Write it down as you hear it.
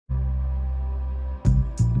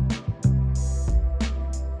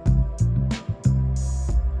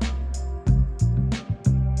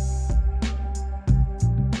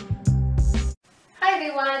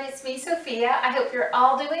me, Sophia. I hope you're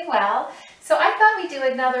all doing well. So I thought we'd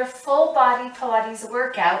do another full body Pilates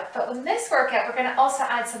workout, but in this workout, we're gonna also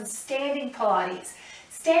add some standing Pilates.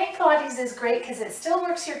 Standing Pilates is great because it still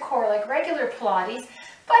works your core like regular Pilates,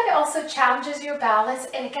 but it also challenges your balance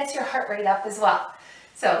and it gets your heart rate up as well.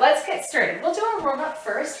 So let's get started. We'll do our warm up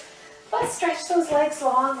first. Let's stretch those legs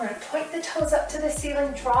long. We're gonna point the toes up to the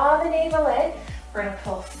ceiling, draw the navel in. We're gonna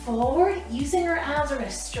pull forward. Using our abs, we're gonna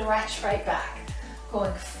stretch right back.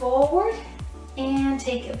 Going forward and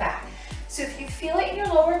take it back. So if you feel it in your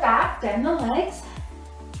lower back, bend the legs.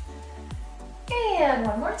 And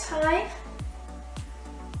one more time.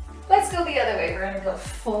 Let's go the other way. We're gonna go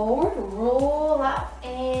forward, roll up,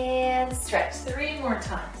 and stretch. 3 more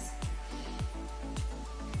times.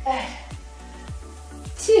 Good.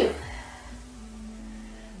 2.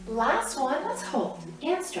 Last one, let's hold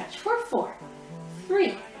and stretch for 4,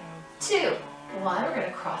 3, 2, 1. We're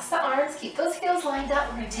gonna cross the arms, keep those heels lined up.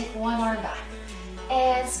 We're gonna take one arm back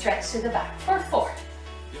and stretch to the back for 4,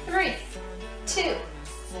 3, 2,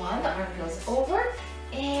 1. The arm goes over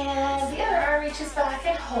and the other arm reaches back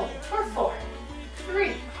and hold it for 4,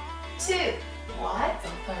 3, 2, 1.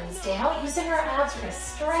 Both arms down. Using our abs, we're gonna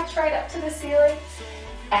stretch right up to the ceiling.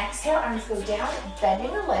 Exhale, arms go down,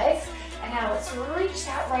 bending the legs. And now let's reach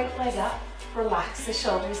that right leg up. Relax the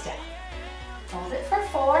shoulders down. Hold it for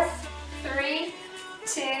 4, 3,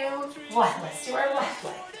 2, 1. Let's do our left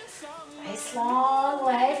leg. Nice long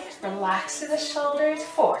leg. Relax to the shoulders.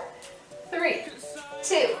 4, 3,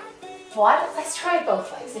 2, 1. Let's try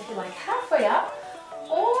both legs. If you like, halfway up,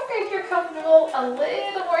 or if you're comfortable, a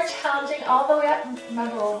little more challenging all the way up.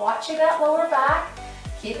 Remember, we're watching that lower back,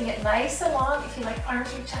 keeping it nice and long. If you like,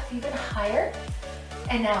 arms reach up even higher.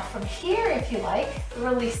 And now from here, if you like,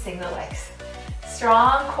 releasing the legs.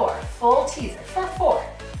 Strong core, full teaser for 4,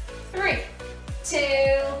 3, 2,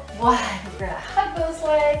 1. We're gonna hug those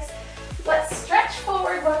legs. Let's stretch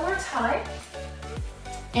forward one more time.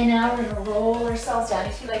 And now we're gonna roll ourselves down.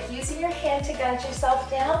 If you like, using your hand to guide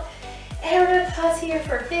yourself down. And we're gonna pause here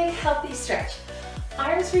for a big, healthy stretch.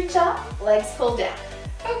 Arms reach up, legs pull down.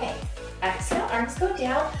 Okay, exhale, arms go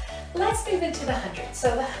down. Let's move into the 100.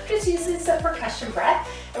 So the 100 uses a percussion breath,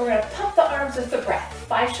 and we're gonna pump the arms with the breath.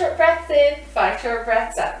 5 short breaths in, 5 short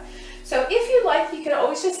breaths out. So if you like, you can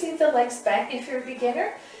always just leave the legs bent if you're a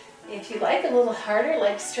beginner. If you like, a little harder,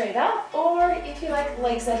 legs straight up, or if you like,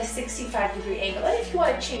 legs at a 65-degree angle. And if you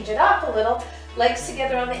wanna change it up a little, legs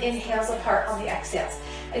together on the inhales, apart on the exhales.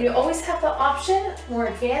 And you always have the option, more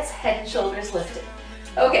advanced, head and shoulders lifted.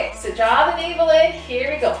 Okay, so draw the navel in,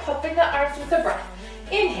 here we go, pumping the arms with the breath.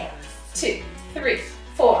 Inhale, 2, 3,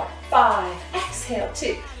 4, 5. Exhale,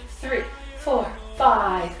 2, 3, 4,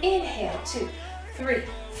 5. Inhale, 2, 3,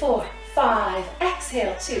 4, 5.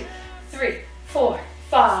 Exhale, 2, 3, 4,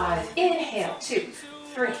 5. Inhale, 2,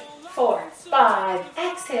 3, 4, 5.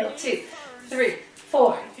 Exhale, 2, 3,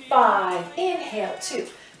 4, 5. Inhale, 2,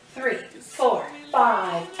 3, 4,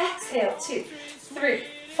 5. Exhale, 2, 3,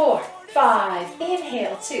 4, 5.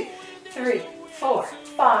 Inhale, 2, 3, 4,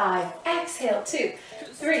 5. Exhale, 2,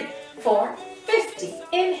 3, 4, 50.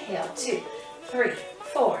 Inhale, 2, 3,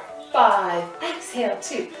 4, 5. Exhale,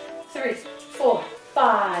 2, 3, 4,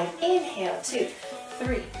 5. Inhale, 2,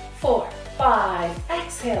 3, 4, 5.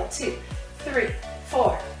 Exhale, 2, 3,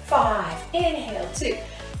 4, 5. Inhale, 2,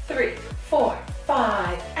 3, 4,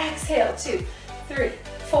 5. Exhale, 2, 3,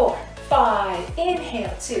 4, 5.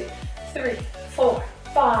 Inhale, 2, 3, 4,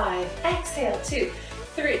 5. Exhale, 2,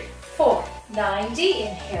 3, 4, 90.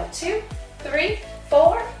 Inhale, 2, 3,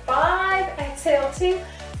 4, 5. Exhale, 2,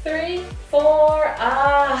 3, 4,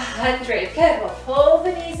 100. Good. We'll pull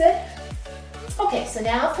the knees in. Okay, so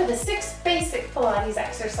now for the 6 basic Pilates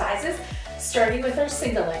exercises, starting with our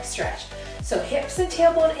single leg stretch. So hips and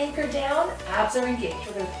tailbone anchor down, abs are engaged.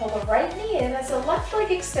 We're going to pull the right knee in as the left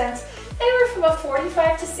leg extends anywhere from a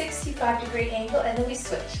 45 to 65-degree angle, and then we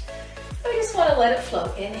switch. We just want to let it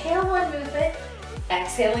flow. Inhale one movement,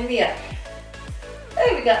 exhaling the other.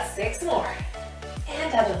 Okay, we got 6 more.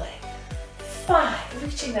 And other leg. 5,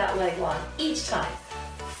 reaching that leg long each time.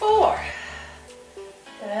 4.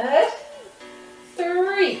 Good.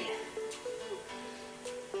 3.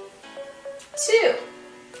 2.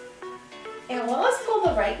 And 1, let's pull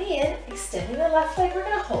the right knee in, extending the left leg. We're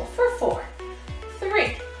gonna hold for 4,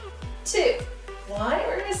 3, 2, 1.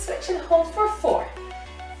 We're gonna switch and hold for 4,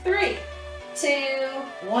 3, 2,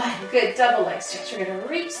 1. Good, double leg stretch. We're gonna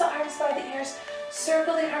reach the arms by the ears,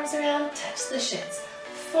 circle the arms around, touch the shins.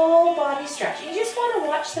 Full body stretch. You just want to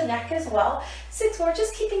watch the neck as well. 6 more,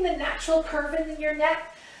 just keeping the natural curve in your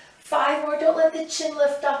neck. 5 more, don't let the chin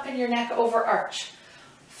lift up and your neck overarch.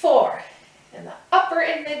 4, and the upper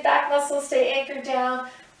and mid back muscles stay anchored down.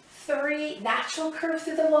 3, natural curve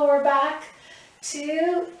through the lower back.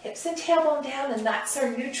 2, hips and tailbone down, and that's our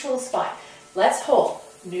neutral spine. Let's hold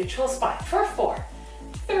neutral spine for 4,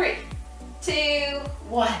 3, 2,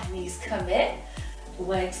 1. Knees come in,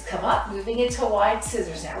 legs come up, moving into wide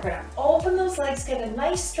scissors. Now we're going to open those legs, get a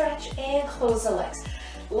nice stretch, and close the legs.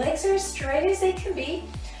 Legs are as straight as they can be.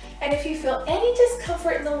 And if you feel any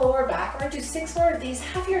discomfort in the lower back, or do 6 more of these,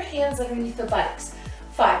 have your hands underneath the buttocks.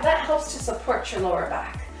 5, that helps to support your lower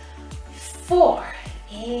back. 4,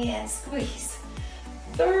 and squeeze.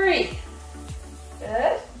 3,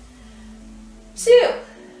 good. 2,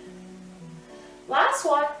 last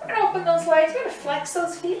one. We're going to open those legs, we're going to flex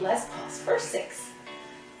those feet. Let's pause for 6,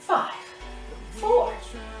 5, 4,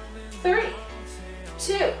 3,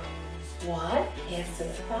 2, 1. Hands to the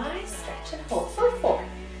thighs, stretch and hold for 4,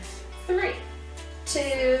 3, 2,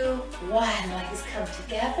 1. Legs come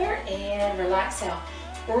together and relax out.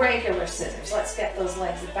 Regular scissors. Let's get those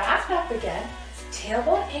legs back up again.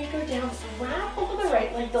 Tailbone anchor down, wrap over the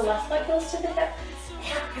right leg, the left leg goes to the hip,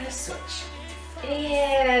 and we're going to switch.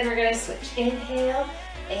 And we're going to switch. Inhale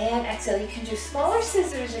and exhale. You can do smaller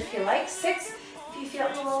scissors if you like. 6, if you feel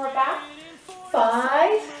it in the lower back.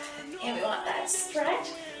 5, and we want that stretch.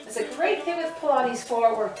 It's a great thing with Pilates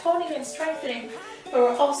for we're toning and strengthening, but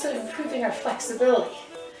we're also improving our flexibility.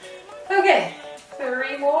 Okay,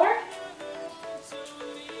 3 more.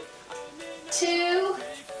 2,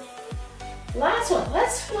 last one.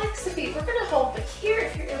 Let's flex the feet. We're going to hold, but here,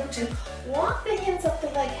 if you're able to, walk the hands up the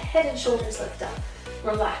leg, head and shoulders lift up.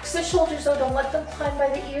 Relax the shoulders though, don't let them climb by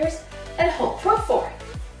the ears, and hold for 4,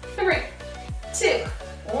 3, 2,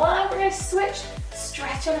 1. We're going to switch,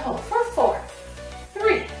 stretch and hold for 4,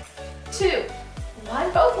 3, 2,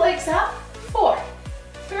 1. Both legs up. 4,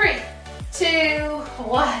 3, 2,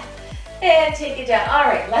 1. And take it down. All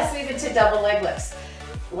right, let's move into double leg lifts.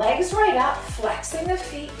 Legs right up, flexing the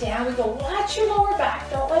feet down. We go, watch your lower back.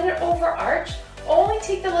 Don't let it overarch. Only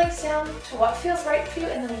take the legs down to what feels right for you,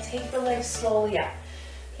 and then we take the legs slowly up.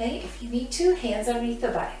 Okay, if you need to, hands underneath the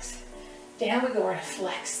buttocks. Down we go, we're gonna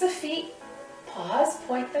flex the feet. Pause,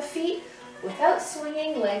 point the feet. Without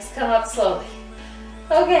swinging, legs come up slowly.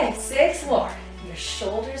 Okay, 6 more. Your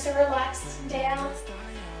shoulders are relaxed and down.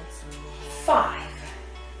 5.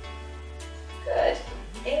 Good.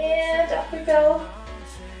 And up we go.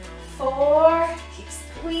 4. Keep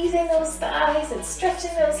squeezing those thighs and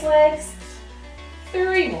stretching those legs.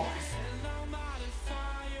 3 more.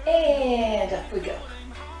 And up we go.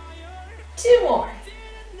 2 more.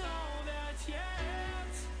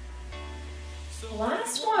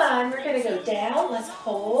 Last one. We're going to go down. Let's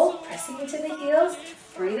hold, pressing into the heels.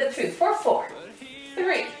 Breathe it through for 4,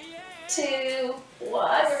 3, 2,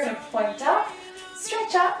 1. We're going to point up,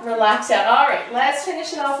 stretch up, relax out. All right, let's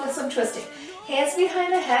finish it off with some twisting. Hands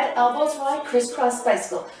behind the head, elbows wide, crisscross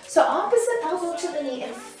bicycle. So opposite elbow to the knee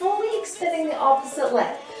and fully extending the opposite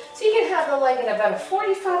leg. So you can have the leg at about a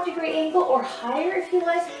 45-degree angle or higher if you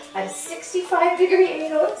like, at a 65-degree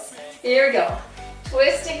angle. Here we go.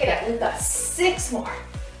 Twisting it up. We've got 6 more.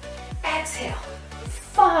 Exhale.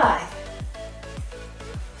 5,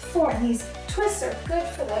 4. And these twists are good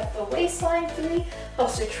for the waistline. 3,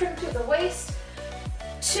 helps to trim through the waist.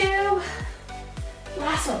 2,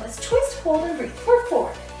 last one. Let's twist, hold, and breathe for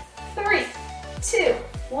 4, 3, 2,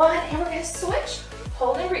 1. And we're going to switch,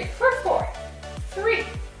 hold, and breathe for 4, 3,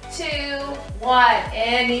 2, 1.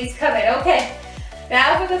 And knees come in. Okay,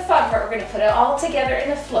 now for the fun part, we're going to put it all together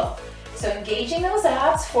in a flow. So engaging those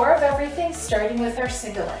abs, 4 of everything, starting with our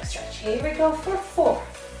single leg stretch. Here we go for 4.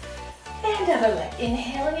 And other leg.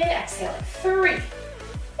 Inhaling and exhaling. 3.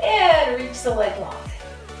 And reach the leg long.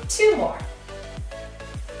 2 more.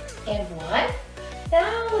 And 1.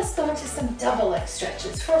 Now let's go into some double leg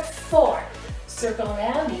stretches for 4. Circle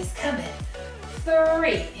around, knees come in.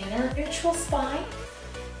 3. Inner neutral spine.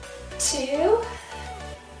 2.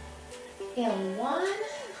 And 1.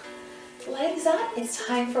 Legs up. It's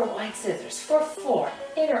time for wide scissors for 4.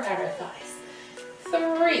 Inner outer thighs.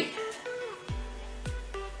 3.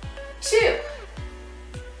 2.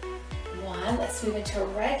 1. Let's move into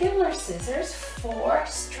regular scissors. 4.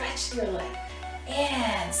 Stretch your leg.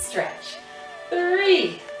 And stretch.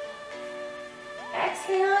 3.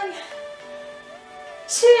 Exhaling.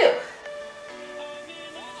 2.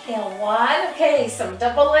 And 1. Okay, some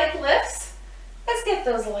double leg lifts. Let's get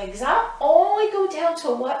those legs up. Only go down to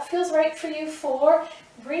what feels right for you. 4.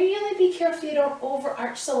 Really be careful you don't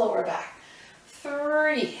overarch the lower back.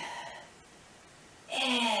 3.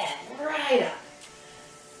 And right up.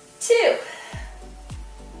 2.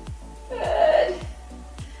 Good.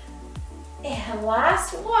 And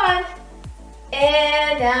last one.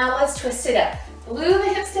 And now let's twist it up. Glue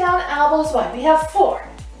the hips down, elbows wide. We have 4.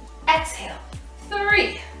 exhale.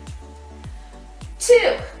 3,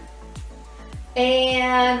 2,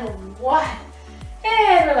 and 1.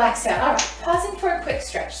 And relax down. All right, pausing for a quick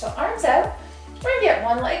stretch. So arms out. We're gonna get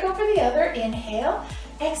one leg over the other. Inhale.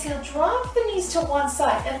 Exhale, drop the knees to one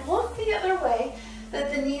side and look the other way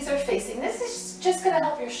that the knees are facing. This is just gonna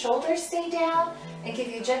help your shoulders stay down and give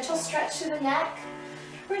you a gentle stretch to the neck.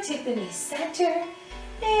 We're gonna take the knees center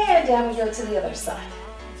and down we go to the other side.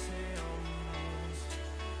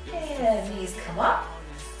 And knees come up.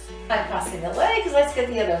 I'm crossing the legs. Let's get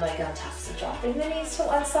the other leg on top. So dropping the knees to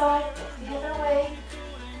one side, look the other way.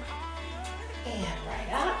 And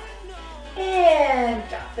right up. And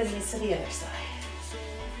drop the knees to the other side.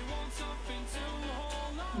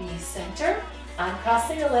 Knees center. I'm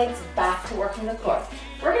crossing the legs back to working the core.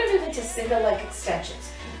 We're going to move into single leg extensions.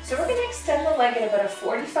 So we're going to extend the leg at about a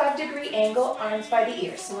 45-degree angle, arms by the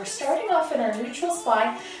ears. So we're starting off in our neutral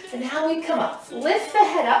spine, and now we come up. Lift the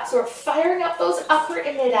head up, so we're firing up those upper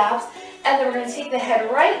and mid abs, and then we're going to take the head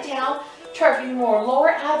right down, targeting more lower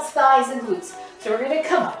abs, thighs, and glutes. So we're going to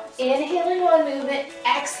come up, inhaling one movement,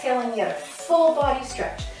 exhaling the other, full body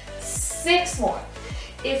stretch. 6 more.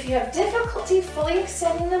 If you have difficulty fully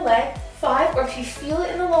extending the leg, 5, or if you feel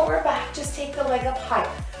it in the lower back, just take the leg up higher.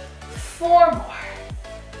 4 more.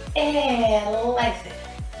 And lengthen.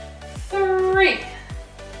 3.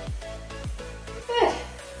 Good.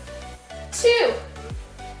 2.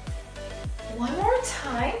 One more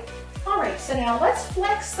time. All right, so now let's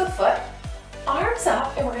flex the foot. Arms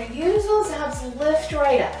up, and we're going to use those abs to lift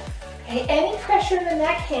right up. Okay, any pressure in the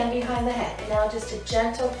neck, hand behind the head. And now just a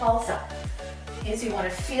gentle pulse up. Okay, so you want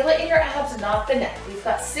to feel it in your abs, not the neck. We've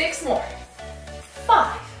got 6 more.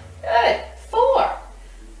 5. Good. 4.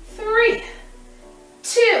 3.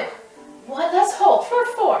 2. 1. Let's hold for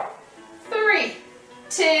 4. 3.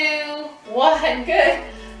 2. 1. Good.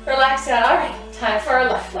 Relax down. All right. Time for our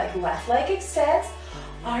left leg. Left leg extends.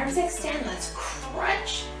 Arms extend. Let's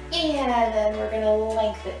crunch. And then we're going to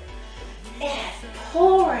lengthen. And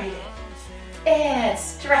pull right in. And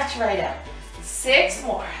stretch right out. 6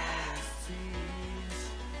 more.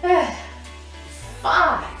 5.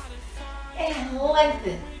 And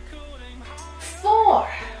lengthen. 4.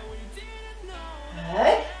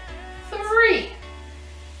 Good. 3.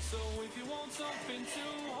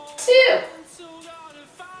 2.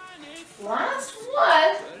 Last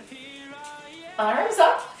one. Arms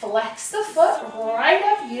up. Flex the foot right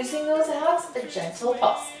up using those abs. A gentle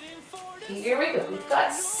pulse. Here we go. We've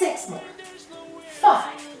got 6 more.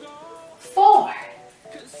 5. 4.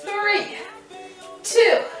 3.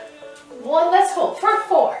 2. 1. Let's hold for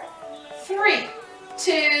 4. 3.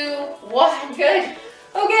 2. 1. Good.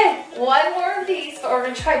 Okay, one more of these, but we're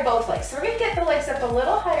going to try both legs. So we're going to get the legs up a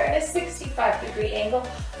little higher at a 65-degree angle,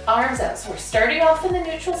 arms out. So we're starting off in the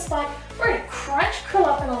neutral spine. We're going to crunch, curl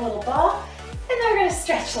up in a little ball, and then we're going to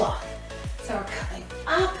stretch long. So we're coming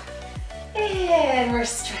up, and we're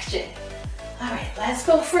stretching. All right, let's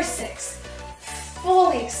go for 6.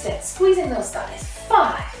 Fully extend, squeezing those thighs.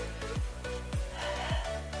 5.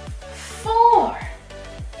 4.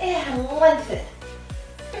 And lengthen.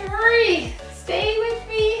 3. Stay with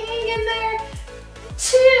me, hang in there.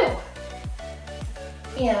 2.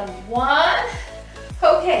 And 1.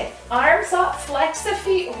 Okay, arms up, flex the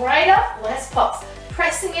feet right up. Let's pulse.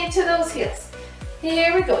 Pressing into those heels.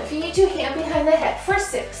 Here we go. If you need to, hand behind the head for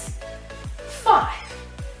 6. 5.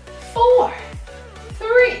 4.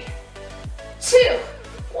 3. 2.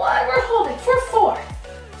 1. We're holding for 4.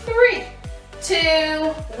 3.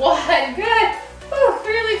 2. 1. Good. Ooh,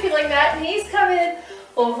 really feeling that. Knees come in.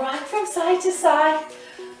 We'll rock from side to side.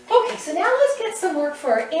 Okay, so now let's get some work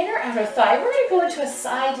for our inner outer thigh. We're going to go into a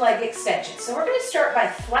side leg extension. So we're going to start by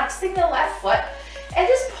flexing the left foot and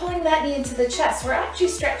just pulling that knee into the chest. We're actually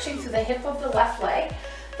stretching through the hip of the left leg.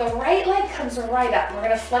 The right leg comes right up. We're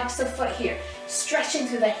going to flex the foot here, stretching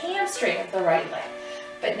through the hamstring of the right leg.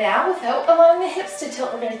 But now, without allowing the hips to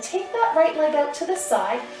tilt, we're going to take that right leg out to the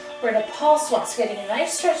side. We're going to pulse once, getting a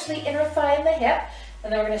nice stretch to the inner thigh and the hip.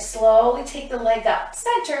 And then we're going to slowly take the leg up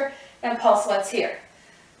center and pulse once here.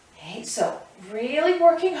 Okay, so really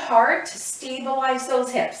working hard to stabilize those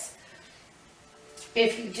hips.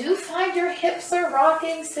 If you do find your hips are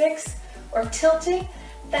rocking 6 or tilting,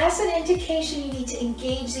 that's an indication you need to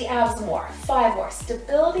engage the abs more. 5 more.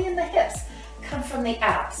 Stability in the hips come from the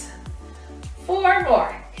abs. 4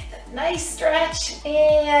 more. Get that nice stretch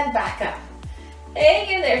and back up. Hang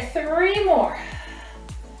in there. 3 more.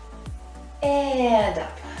 And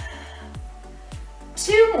up.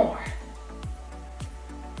 2 more.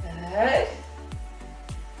 Good.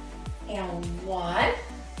 And 1.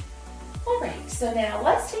 All right, so now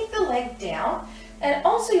let's take the leg down. And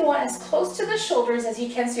also you want as close to the shoulders as you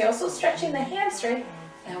can, so you're also stretching the hamstring.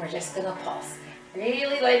 And we're just gonna pulse.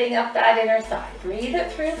 Really lighting up that inner thigh. Breathe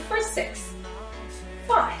it through for 6,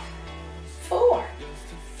 5, 4,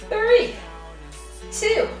 3,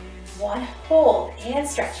 2, 1. Hold and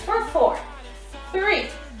stretch for 4, 3,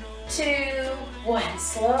 2, 1.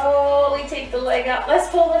 Slowly take the leg up. Let's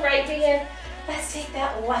pull the right knee in. Let's take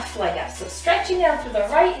that left leg up. So stretching down through the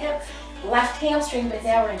right hip, left hamstring, but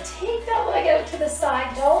now we're gonna take that leg out to the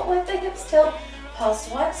side. Don't let the hips tilt. Pulse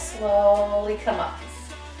once, slowly come up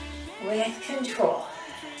with control.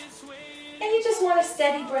 And you just want a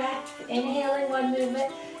steady breath. Inhaling one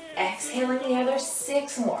movement, exhaling the other.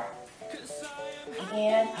 6 more.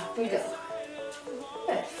 And up we go.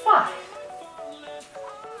 Good. 5.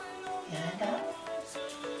 And up.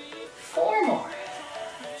 4 more.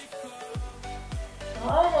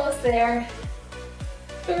 Almost there.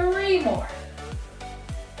 3 more.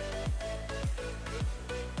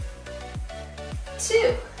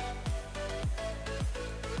 2.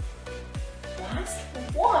 Last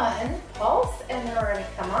 1. Pulse, and then we're going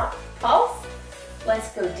to come up. Pulse.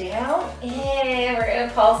 Let's go down, and we're going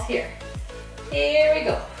to pulse here. Here we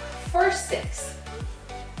go. For 6,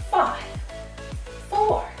 5,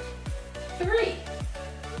 4, 3,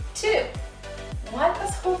 2, 1.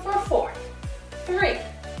 Let's hold for 4, 3,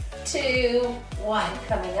 2, 1.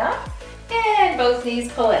 Coming up, and both knees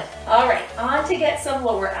pull in. All right, on to get some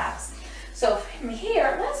lower abs. So from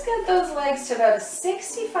here, let's get those legs to about a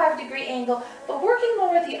 65-degree angle, but working more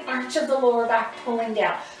with the arch of the lower back pulling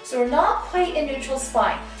down. So we're not quite in neutral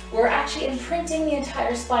spine. We're actually imprinting the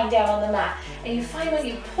entire spine down on the mat. And you find when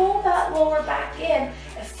you pull that lower back in,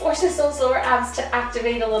 it forces those lower abs to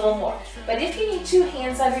activate a little more. But if you need 2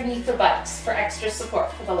 hands underneath the buttocks for extra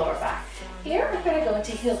support for the lower back. Here, we're going to go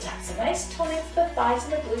into heel taps. A nice tone into the thighs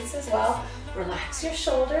and the glutes as well. Relax your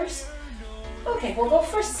shoulders. Okay, we'll go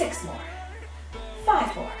for 6 more.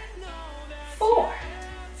 5 more. 4,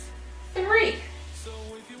 3,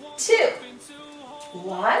 2,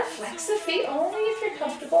 1. Flex the feet only if you're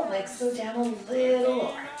comfortable. Legs go down a little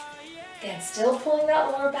lower. Again, still pulling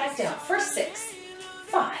that lower back down for 6,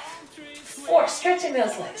 5, 4. Stretching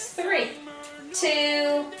those legs. 3,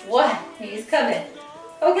 2, 1. Knees come in.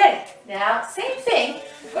 Okay, now same thing,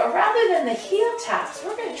 but rather than the heel taps,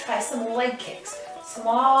 we're going to try some leg kicks.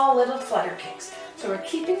 Small little flutter kicks. So we're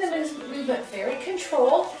keeping the movement very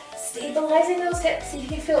controlled, stabilizing those hips so you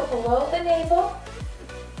can feel it below the navel.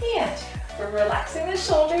 And we're relaxing the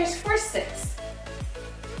shoulders for 6,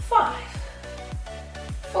 5,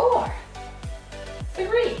 4,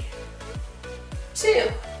 3,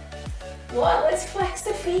 2, 1. Let's flex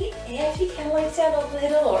the feet, and if you can, legs down a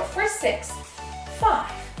little lower for 6,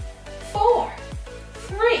 5, 4,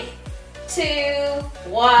 3, 2,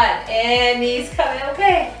 1. And knees coming.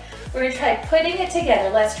 Okay. We're going to try putting it together.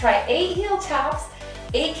 Let's try 8 heel taps,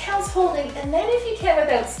 8 counts holding, and then if you can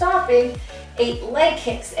without stopping, 8 leg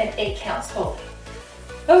kicks and 8 counts holding.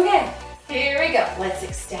 Okay, here we go. Let's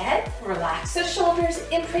extend, relax the shoulders,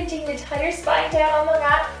 imprinting the entire spine down on the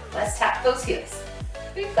mat. Let's tap those heels.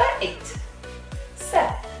 We've got 8,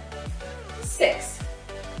 7, 6,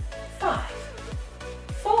 5,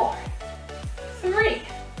 4, 3,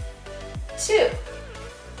 2,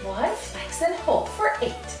 1. Flex and hold for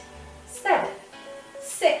 8, 7,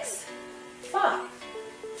 6, 5,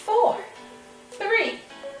 4, 3,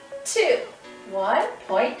 2, 1.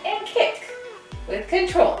 Point and kick with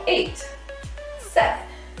control. 8, 7,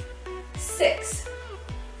 6,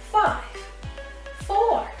 5,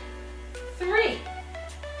 4, 3,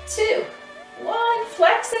 2, 1.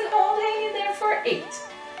 Flex and hold, hang in there for 8,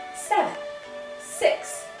 7,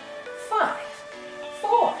 6, 5,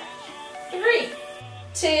 4, 3,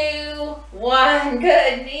 2, 1.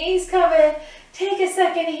 Good. Knees come in. Take a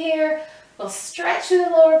second here. We'll stretch through the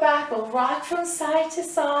lower back. We'll rock from side to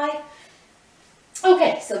side.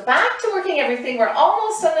 Okay, so back to working everything. We're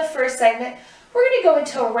almost on the first segment. We're going to go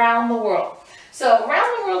into around the world. So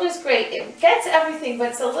around the world is great. It gets everything, but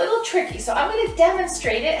it's a little tricky. So I'm going to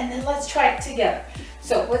demonstrate it, and then let's try it together.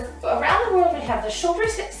 So with around the world, we have the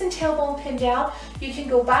shoulders, hips, and tailbone pinned down. You can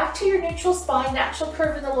go back to your neutral spine, natural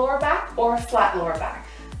curve in the lower back, or a flat lower back.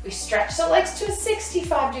 We stretch the legs to a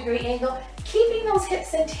 65-degree angle, keeping those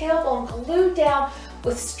hips and tailbone glued down.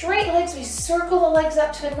 With straight legs, we circle the legs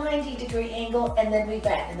up to a 90-degree angle, and then we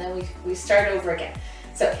bend, and then we start over again.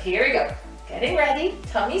 So here we go. Getting ready,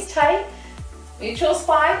 tummy's tight, neutral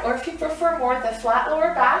spine, or if you prefer more the flat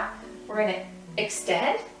lower back, we're going to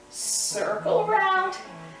extend, circle around,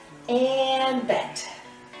 and bend.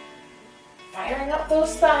 Firing up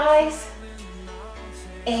those thighs.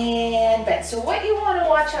 and bend. So what you want to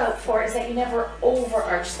watch out for is that you never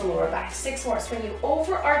overarch the lower back. 6 more. So when you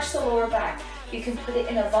overarch the lower back, you can put it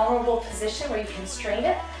in a vulnerable position where you can strain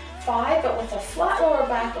it. 5, but with a flat lower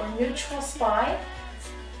back or neutral spine.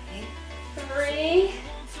 3,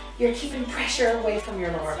 you're keeping pressure away from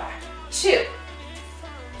your lower back. 2,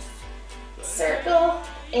 circle,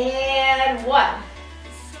 and 1.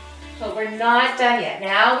 But we're not done yet.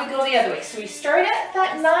 Now we go the other way. So we start at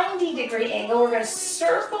that 90-degree angle. We're going to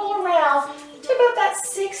circle around to about that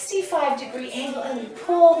 65-degree angle, and we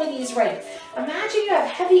pull the knees right. Imagine you have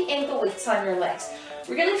heavy ankle weights on your legs,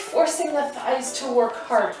 really forcing the thighs to work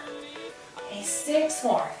harder. Okay, 6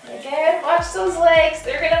 more. Again, watch those legs.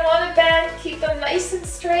 They're going to want to bend. Keep them nice and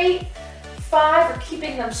straight. 5, we're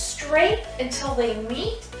keeping them straight until they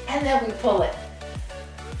meet, and then we pull it.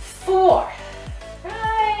 4,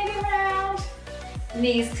 right around.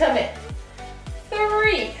 Knees come in.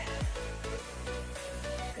 3,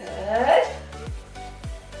 good.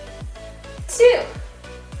 2,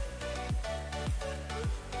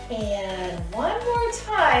 and 1 more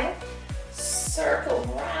time. Circle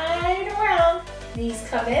right around. Knees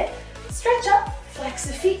come in. Stretch up. Flex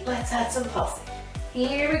the feet. Let's add some pulsing.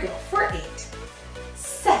 Here we go for 8,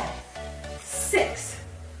 7, 6,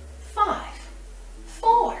 5,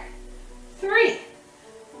 4, 3,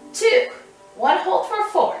 2, 1. Hold for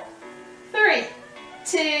 4, 3,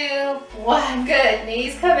 2, 1. Good.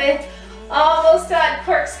 Knees come in. Almost done.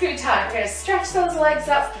 Corkscrew time. We're going to stretch those legs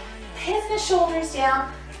up, pin the shoulders down,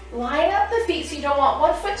 line up the feet so you don't want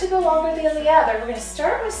one foot to go longer than the other. We're going to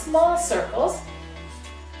start with small circles.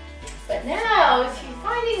 But now, if you're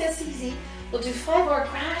finding this easy, we'll do 5 more,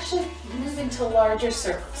 gradually move into larger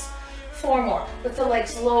circles. 4 more, with the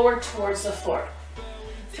legs lower towards the floor.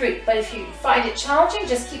 3, but if you find it challenging,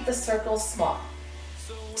 just keep the circles small.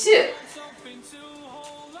 2,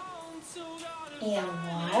 and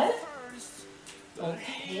 1.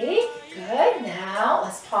 Okay, good. Now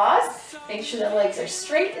let's pause. Make sure the legs are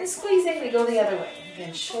straight and squeezing. We go the other way.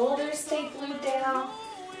 Again, shoulders stay glued down.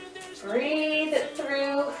 Breathe it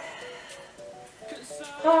through.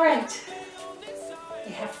 All right.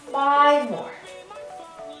 We have 5 more.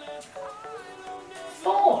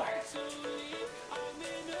 4,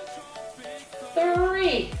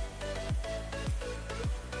 3,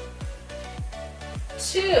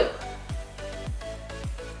 2,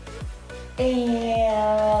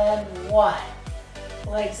 and 1.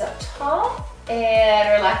 Legs up tall and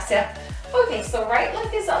relax down. Okay, so right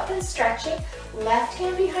leg is up and stretching. Left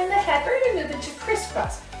hand behind the head. We're going to move into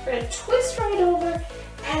crisscross. We're going to twist right over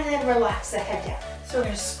and then relax the head down. So we're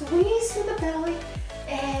going to squeeze through the belly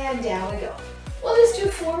and down we go. We'll just do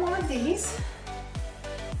 4 more of these.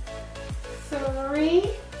 3,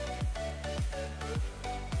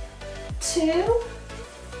 2,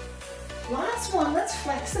 last one. Let's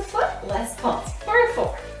flex the foot. Let's pulse. For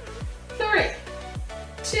 4, 3,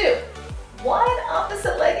 2, 1.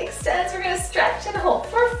 Opposite leg extends. We're going to stretch and hold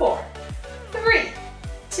for 4, 3,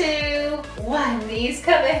 2, 1. Knees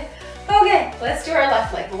come in. Okay, let's do our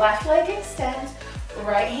left leg. Left leg extends.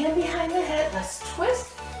 Right hand behind the head. Let's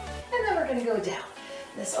twist. And then we're going to go down.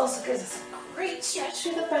 This also gives us a great stretch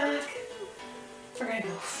through the back. We're going to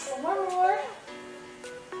go 4 more.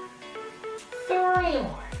 3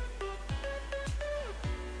 more.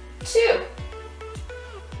 2.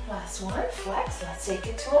 Last one. Flex. Let's take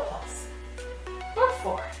it to a pulse. For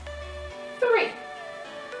 4, 3,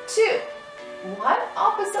 2, 1.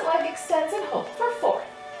 Opposite leg extends and hold for 4,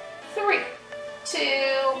 3, 2,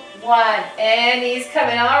 1. And knees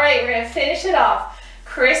coming. All right, we're going to finish it off.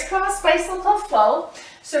 Crisscross bicycle flow.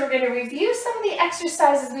 So we're going to review some of the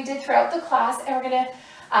exercises we did throughout the class, and we're going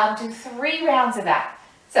to do 3 rounds of that.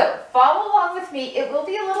 So follow along with me. It will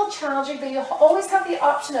be a little challenging, but you'll always have the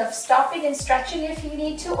option of stopping and stretching if you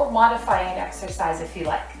need to, or modifying an exercise if you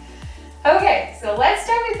like. Okay, so let's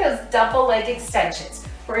start with those double leg extensions.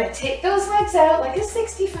 We're going to take those legs out like a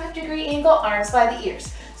 65-degree angle, arms by the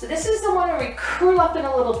ears. So this is the one where we curl up in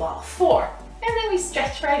a little ball. 4, and then we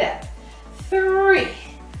stretch right up. 3,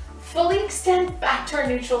 fully extend back to our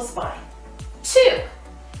neutral spine. 2,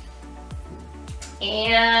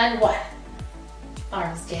 and 1.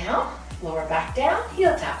 Arms down, lower back down,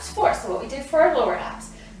 heel taps. 4, so what we did for our lower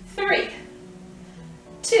abs. 3,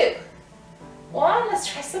 2, 1. Let's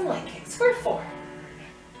try some leg kicks for 4,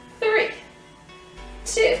 3,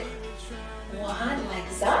 2, 1.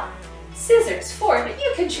 Legs up. Scissors. 4, but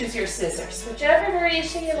you can choose your scissors. Whichever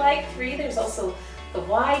variation you like. 3, there's also the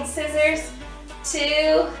wide scissors.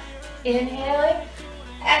 2, inhaling,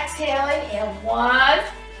 exhaling, and 1.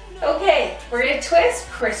 Okay, we're going to twist,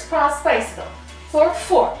 crisscross bicycle. For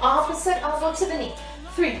 4, opposite elbow to the knee.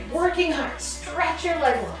 3, working hard, stretch your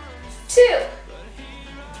leg long. 2,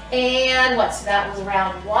 and 1. So that was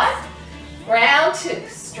round 1. Round 2,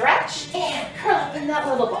 stretch and curl up in that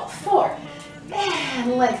little ball. 4,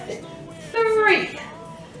 and lengthen. 3,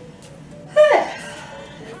 good.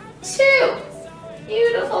 2,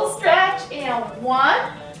 beautiful stretch, and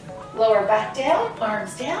 1. Lower back down,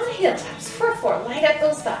 arms down, heel taps. For 4, light up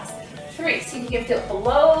those thighs. 3, see if you can feel it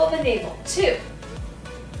below the navel. 2,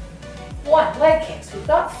 1, leg kicks. We've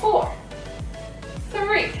got 4,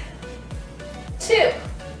 3, 2,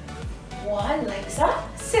 1, legs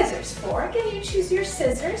up, scissors. 4, again, you choose your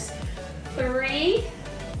scissors. 3,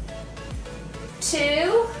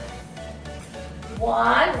 2,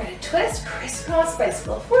 1, we're going to twist, crisscross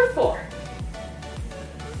bicycle. For 4,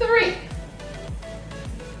 3,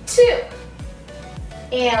 2,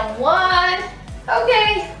 and 1.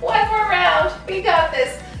 Okay, one more round. We got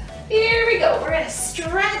this. Here we go. We're going to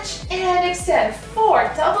stretch and extend.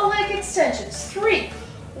 4, double leg extensions. 3,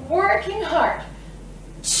 working hard.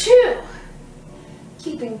 2,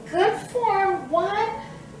 keeping good form. 1,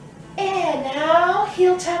 and now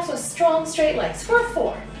heel taps with strong straight legs. For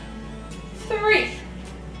 4, 3,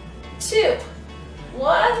 2,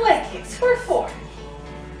 1, leg kicks. For 4,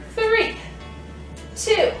 3,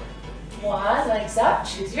 2, 1, legs up,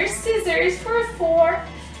 choose your scissors. For 4,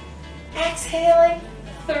 exhaling.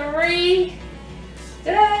 3,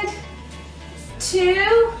 good.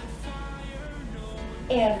 2,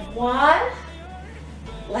 and 1.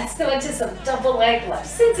 Let's go into some double leg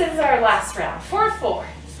lifts. Since this is our last round. For 4,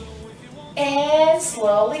 and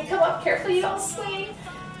slowly come up. Carefully, you don't swing.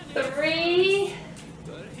 3,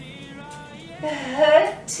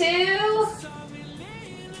 good. 2,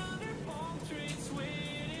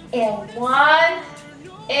 and 1,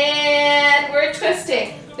 and we're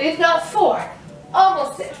twisting. We've got 4,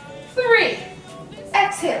 almost there. 3,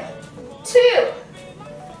 exhale. 2,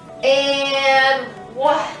 and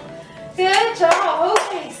 1. Good job.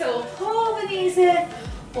 Okay, so we'll pull the knees in.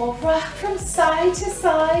 We'll rock from side to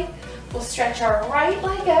side. We'll stretch our right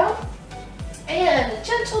leg out. And a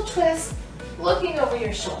gentle twist, looking over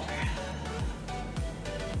your shoulder.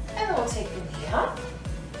 And then we'll take the knee up.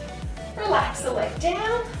 Relax the leg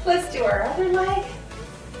down. Let's do our other leg.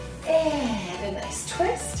 And a nice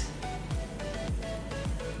twist.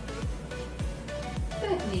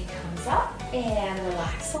 Good, knee comes up and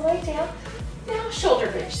relax the leg down. Now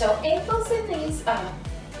shoulder bridge. So ankles and knees are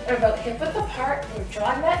about hip width apart. We're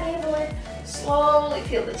drawing that navel in. Slowly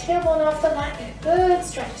peel the tailbone off the mat. Get a good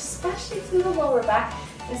stretch, especially through the lower back.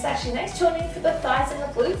 It's actually nice toning for the thighs and the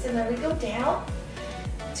glutes. And then we go down.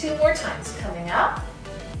 2 more times. Coming up.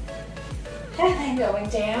 And then going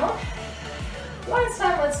down. Last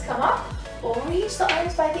time, let's come up. We'll reach the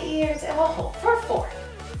arms by the ears and we'll hold for 4,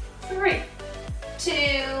 3, 2,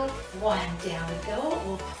 1. Down we go.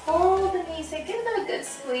 We'll pull the knees in, give them a good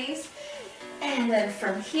squeeze. And then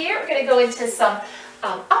from here, we're going to go into some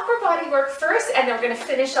upper body work first, and then we're going to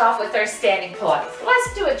finish off with our standing Pilates.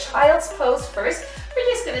 Let's do a child's pose first. We're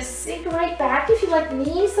just going to sink right back. If you like,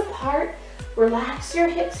 knees apart, relax your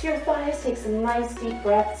hips, your thighs. Take some nice deep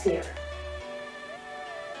breaths here.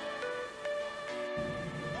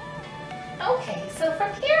 Okay, so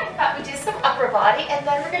from here, I thought we'd do some upper body, and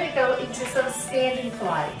then we're going to go into some standing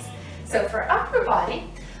Pilates. So for upper body,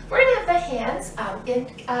 we're going to have the hands,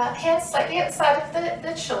 hands slightly outside of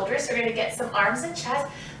the shoulders. We're going to get some arms and chest.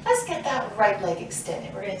 Let's get that right leg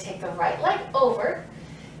extended. We're going to take the right leg over,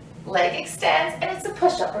 leg extends, and it's a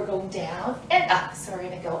push-up. We're going down and up. So we're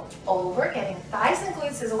going to go over, getting thighs and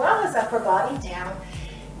glutes as well as upper body, down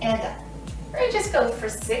and up. We're going to just go for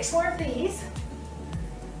 6 more of these.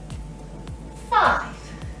 5.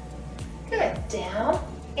 Good. Down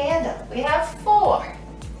and up. We have 4.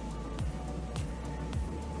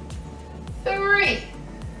 3.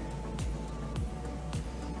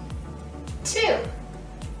 2.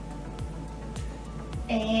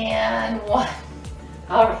 And 1.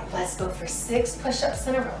 All right, let's go for 6 push-ups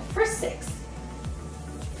in a row. For 6.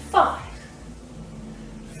 5.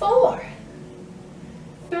 4.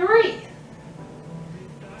 3.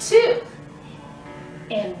 2.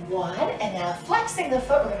 And 1, and now flexing the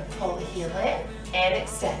foot, we're going to pull the heel in and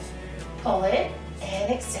extend. Pull in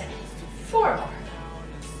and extend. 4 more.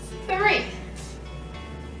 3,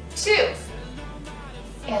 2,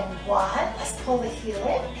 and 1. Let's pull the heel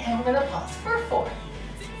in, and we're going to pause for 4,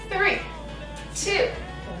 3, 2,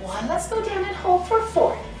 1. Let's go down and hold for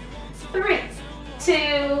 4, 3, 2,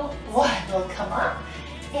 1. We'll come up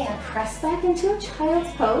and press back into a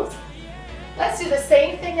child's pose. Let's do the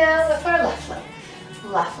same thing now with our left leg.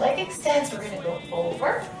 Left leg extends. We're going to go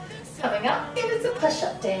over, coming up, and it's a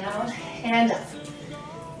push-up, down and up.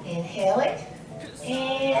 Inhaling,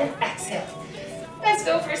 And exhale. Let's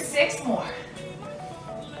go for 6 more.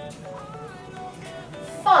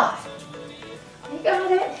 5. You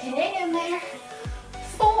got it. Hang in there.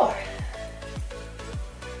 4.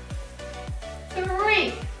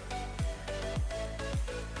 3.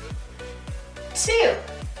 2.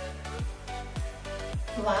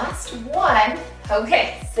 Last 1.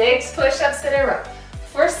 Okay, 6 push-ups in a row.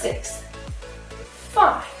 For 6.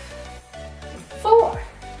 5. 4.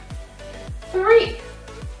 3.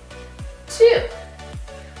 2.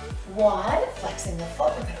 1. Flexing the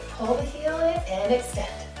foot. We're going to pull the heel in and extend.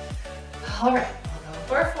 All right,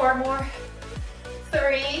 we'll go for 4 more.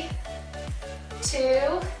 3,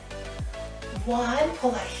 2, 1.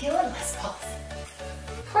 Pull that heel in. Let's pulse.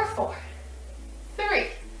 For 4, 3,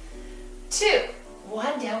 2,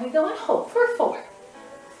 1. Down we go and hold for 4,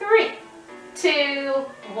 3, 2,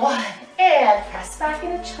 1. And press back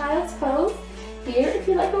into child's pose. Here, if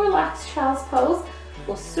you like a relaxed child's pose,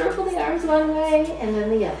 we'll circle the arms one way and then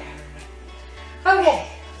the other. Okay,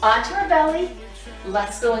 onto our belly.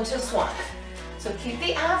 Let's go into a swan. So keep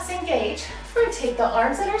the abs engaged. We're going to take the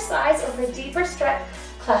arms at our sides over a deeper stretch,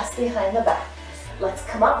 clasp behind the back. Let's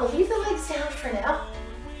come up. We'll leave the legs down for now.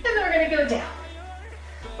 And then we're going to go down.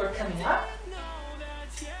 We're coming up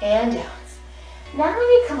and down. Now when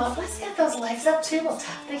we come up, let's get those legs up too. We'll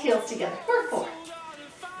tap the heels together. For 4,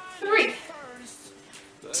 3,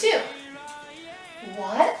 2,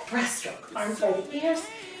 1. Breaststroke. Arms by the ears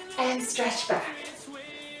and stretch back.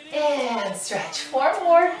 And stretch. 4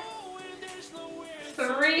 more.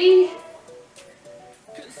 3,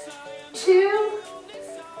 2,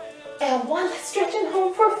 and 1. Let's stretch and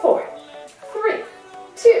hold for 4, 3,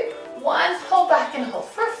 2, 1. Pull back and hold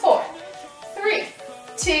for 4, 3,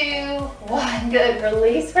 2, 1. Good.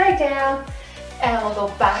 Release right down. And we'll go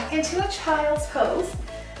back into a child's pose.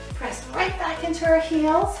 Press right back into our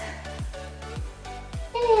heels.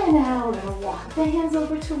 And now we're going to walk the hands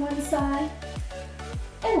over to one side.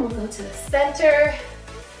 And we'll go to the center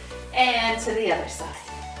and to the other side.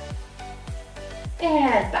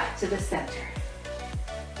 And back to the center.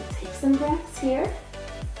 We'll take some breaths here.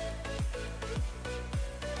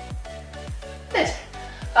 Good.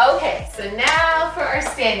 Okay, so now for our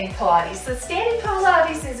standing Pilates. So standing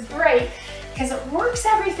Pilates is great because it works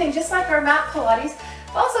everything just like our mat Pilates,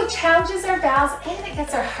 but also challenges our balance and it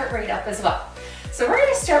gets our heart rate up as well. So we're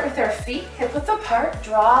going to start with our feet hip width apart,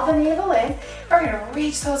 draw the navel in. We're going to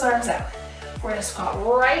reach those arms out. We're going to squat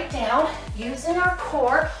right down, using our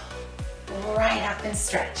core, right up and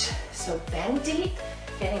stretch. So bend deep,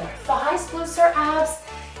 getting our thighs, glutes, our abs,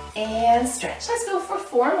 and stretch. Let's go for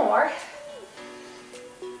 4 more.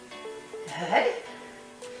 Good.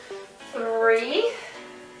 3,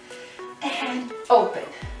 and open.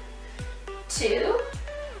 2,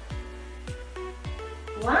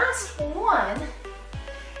 last 1.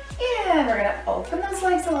 And we're going to open those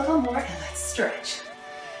legs a little more and let's stretch.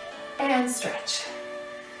 And stretch.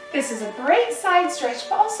 This is a great side stretch,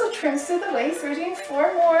 but also trims through the waist. We're doing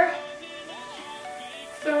 4 more.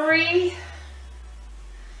 3,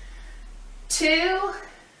 2,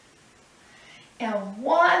 and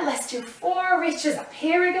 1. Let's do 4 reaches up.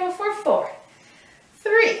 Here we go for 4,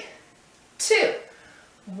 3, 2,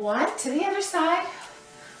 1. To the other side.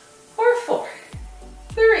 For 4,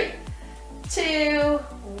 3, 2,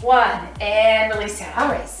 1. And release down. All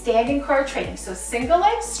right, standing core training. So single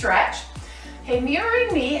leg stretch. Okay,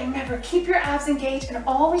 mirroring me, and remember, keep your abs engaged and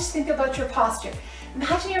always think about your posture.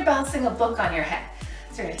 Imagine you're balancing a book on your head.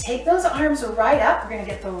 So we're going to take those arms right up. We're going to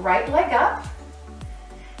get the right leg up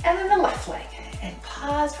and then the left leg. And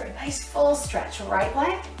pause for a nice full stretch. Right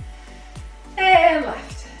leg and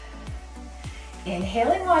left.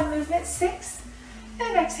 Inhaling one movement, 6,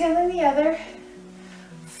 and exhaling the other,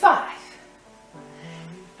 5.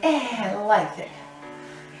 And lengthen.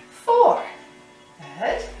 4.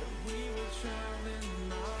 Good.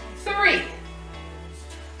 3,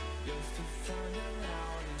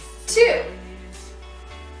 2,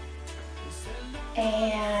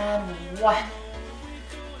 and 1.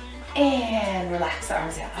 And relax the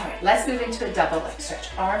arms out. All right, let's move into a double leg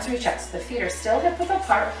stretch. Arms reach up, so the feet are still hip width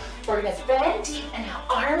apart. We're going to bend deep, and now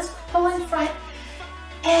arms pull in front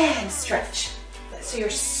and stretch. So you're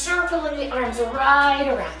circling the arms right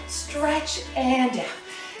around. Stretch and down.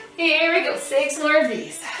 Here we go, 6 more of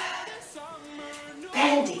these.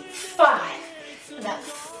 Bend deep, 5. And that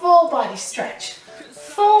full body stretch.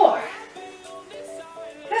 4.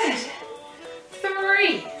 Good.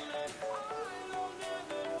 3.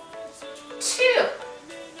 2.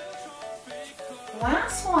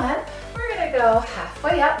 Last one. We're going to go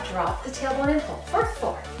halfway up, drop the tailbone and hold for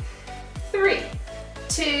 4, 3,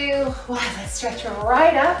 2, 1. Let's stretch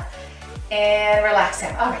right up and relax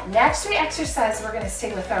down. All right, next we exercise, we're gonna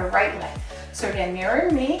stay with our right leg. So again, mirror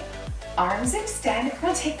me, arms extend. We're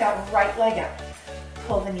gonna take that right leg out.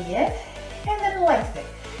 Pull the knee in, and then lengthen.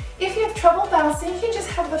 If you have trouble balancing, you can just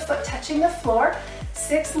have the foot touching the floor.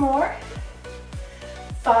 6 more.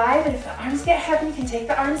 5, and if the arms get heavy, you can take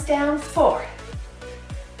the arms down. 4,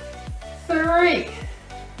 3,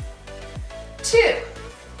 2,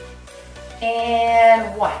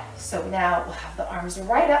 and 1. So now we'll have the arms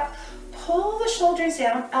right up. Pull the shoulders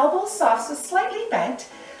down, elbows soft, so slightly bent.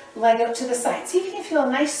 Leg out to the side. See if you can feel a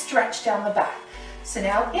nice stretch down the back. So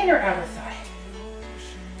now inner outer thigh.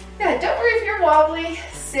 Good, don't worry if you're wobbly.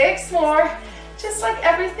 6 more. Just like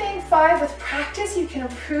everything, 5, with practice, you can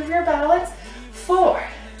improve your balance. 4,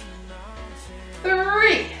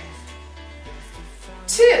 3,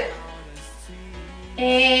 2,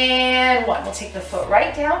 and 1. We'll take the foot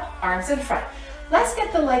right down, arms in front. Let's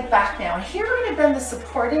get the leg back now. And here we're gonna bend the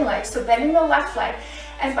supporting leg, so bending the left leg.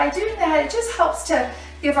 And by doing that, it just helps to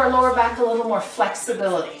give our lower back a little more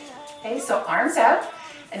flexibility. Okay, so arms out.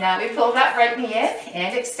 And now we pull that right knee in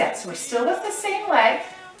and extend. So we're still with the same leg.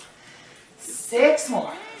 6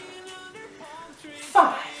 more.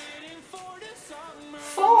 5,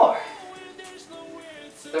 4,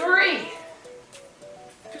 3,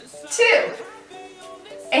 2,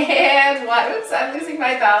 and 1. Oops, I'm losing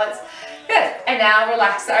my balance. Good, and now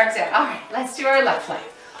relax the arms down. All right, let's do our left leg.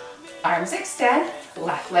 Arms extend,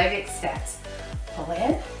 left leg extends. Pull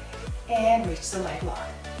in and reach the leg long.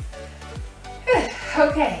 Good,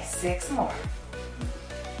 okay, 6 more.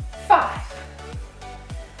 5,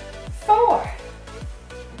 4,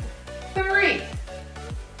 3,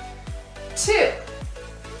 2,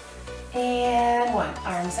 and 1.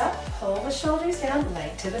 Arms up, pull the shoulders down,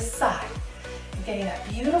 leg to the side. And getting that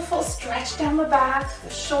beautiful stretch down the back, the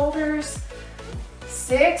shoulders.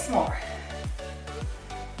 6 more.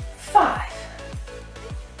 5,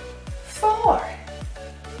 4,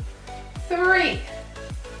 3,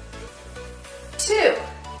 2,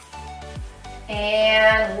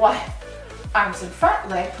 and 1. Arms in front,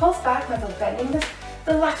 leg pulls back. Remember bending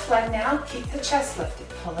the left leg now. Keep the chest lifted.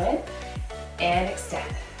 Pull in and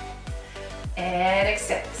extend. And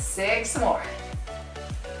extend. 6 more.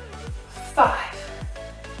 5,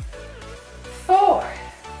 4,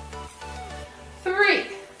 3,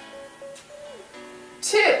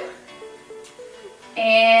 2,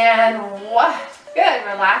 and 1. Good,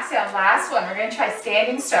 relax down. Last one, we're gonna try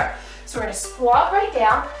standing start. So we're gonna squat right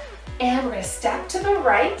down and we're gonna step to the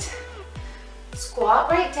right. Squat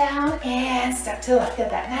right down and step to the left. Get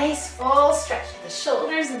that nice full stretch of the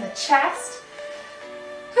shoulders and the chest.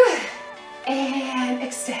 And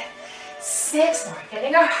extend. 6 more.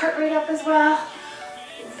 Getting our heart rate up as well.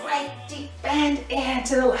 Right deep bend and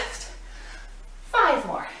to the left. 5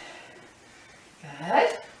 more.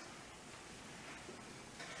 Good.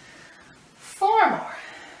 4 more.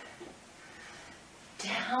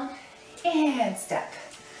 Down and step.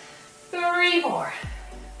 3 more.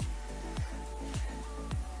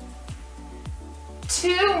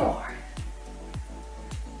 2 more.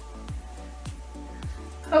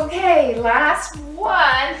 Okay, last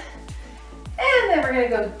one. And then we're gonna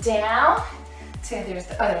go down to there's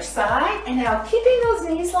the other side. And now keeping those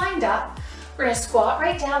knees lined up, we're gonna squat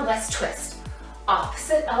right down, let's twist.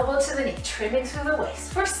 Opposite elbow to the knee, trimming through the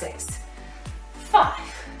waist for 6, 5,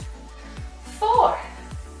 4,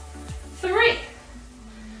 3,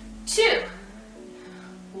 2,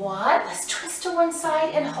 1. Let's twist to one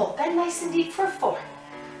side and hold. Bend nice and deep for 4,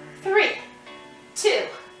 3, 2,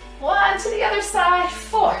 1. To the other side.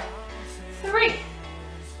 4, 3,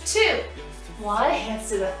 2, 1. Hands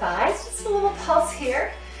to the thighs. Just a little pulse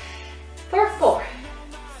here. For 4,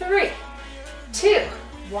 3, 2,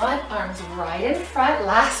 1. Arms right in front.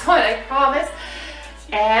 Last one, I promise.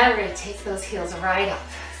 And we're gonna take those heels right up.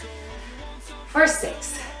 For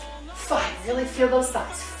 6, 5. Really feel those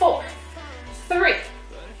thighs. 4, 3,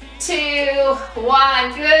 2,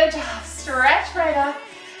 1. Good job. Stretch right up.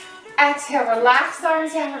 Exhale, relax the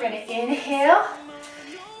arms down. We're going to inhale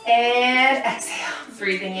and exhale.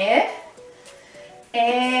 Breathing in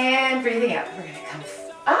and breathing out. We're going to come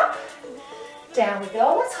up, down we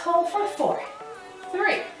go. Let's hold for 4,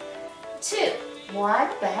 3, 2, 1.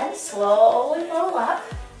 Bend, slowly roll up.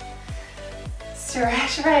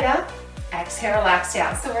 Stretch right up. Exhale, relax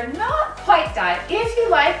down. So we're not quite done. If you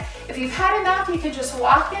like, if you've had enough, you can just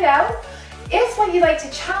walk it out. If when you like to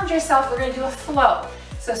challenge yourself, we're going to do a flow.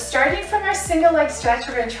 So starting from our single leg stretch,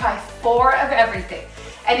 we're going to try 4 of everything.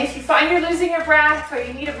 And if you find you're losing your breath or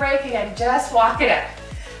you need a break, again, just walk it out.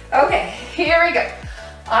 Okay, here we go.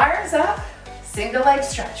 Arms up, single leg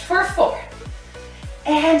stretch for 4.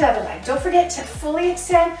 And other leg. Don't forget to fully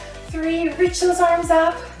extend 3, reach those arms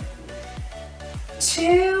up.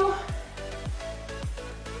 2,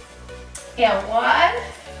 and 1.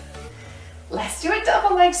 Let's do a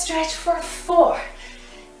double leg stretch for 4,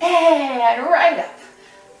 and right up.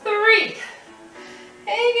 3,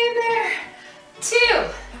 hang in there. 2,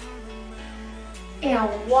 and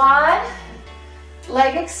 1.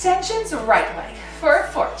 Leg extensions, right leg for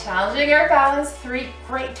 4. Challenging our balance. 3,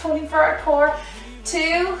 great toning for our core.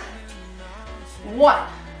 2, 1.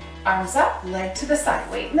 Arms up, leg to the side.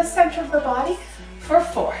 Weight in the center of the body for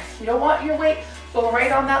 4. You don't want your weight go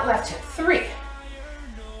right on that left hip. 3,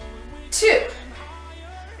 2,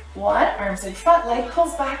 1. Arms in front, leg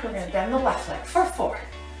pulls back. We're going to bend the left leg for 4.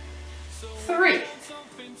 3,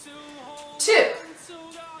 2,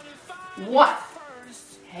 1.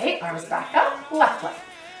 Okay, arms back up, left leg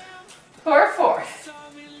for 4.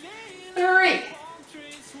 3,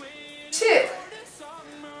 2,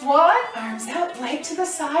 1. Arms out, leg to the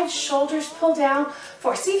side, shoulders pull down.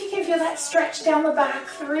 4. See if you can feel that stretch down the back.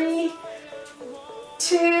 3,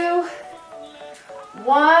 2,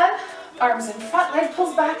 1. Arms in front, leg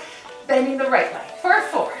pulls back, bending the right leg for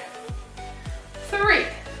 4. 3,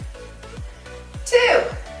 2,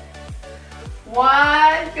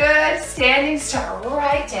 1. Good. Standing star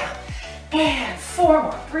right down. And 4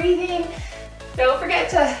 more. Breathing. Don't forget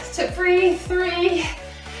to breathe. 3,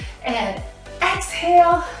 and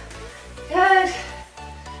exhale. Good.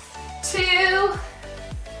 2,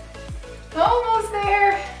 almost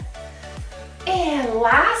there. And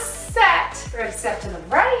last set. We're going to step to the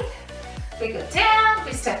right. We go down,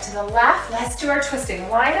 we step to the left. Let's do our twisting.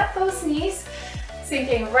 Line up those knees,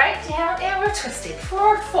 sinking right down, and we're twisting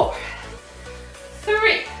for 4,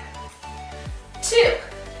 3, 2,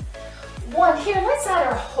 1. Here, let's add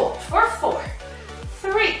our hold for 4,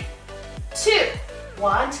 3, 2,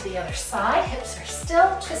 1. To the other side. Hips are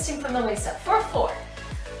still twisting from the waist up for 4,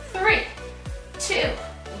 3, 2,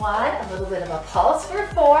 1. A little bit of a pulse for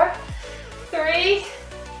 4, 3,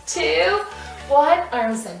 2, 1.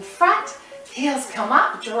 Arms in front. Heels come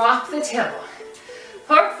up, drop the tailbone.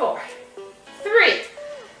 For 4, 3,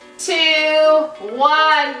 2,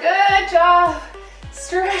 1. Good job.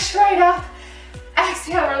 Stretch right up.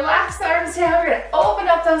 Exhale, relax the arms down. We're going to open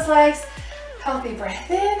up those legs. Healthy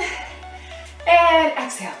breath in. And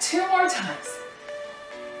exhale 2 more times.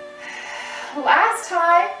 Last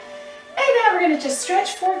time. And now we're going to just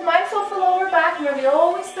stretch forward, mindful of the lower back. Remember, you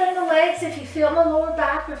always bend the legs if you feel in the lower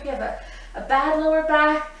back or if you have a bad lower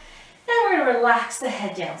back. And we're going to relax the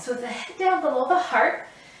head down. So with the head down below the heart,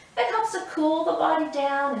 that helps to cool the body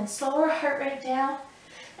down and slow our heart rate down.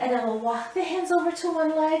 And then we'll walk the hands over to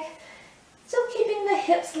one leg, still keeping the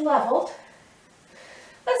hips leveled.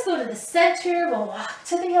 Let's go to the center. We'll walk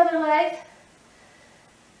to the other leg.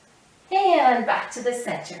 And back to the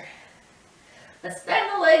center. Let's bend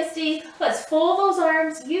the legs deep. Let's fold those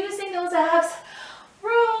arms, using those abs,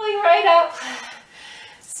 rolling right up.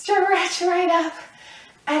 Stretch right up.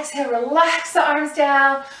 Exhale, relax the arms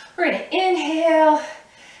down. We're going to inhale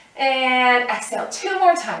and exhale 2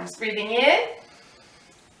 more times. Breathing in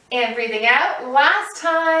and breathing out. Last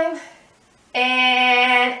time.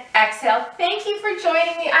 And exhale. Thank you for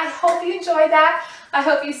joining me. I hope you enjoyed that. I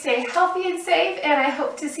hope you stay healthy and safe, and I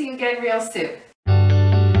hope to see you again real soon.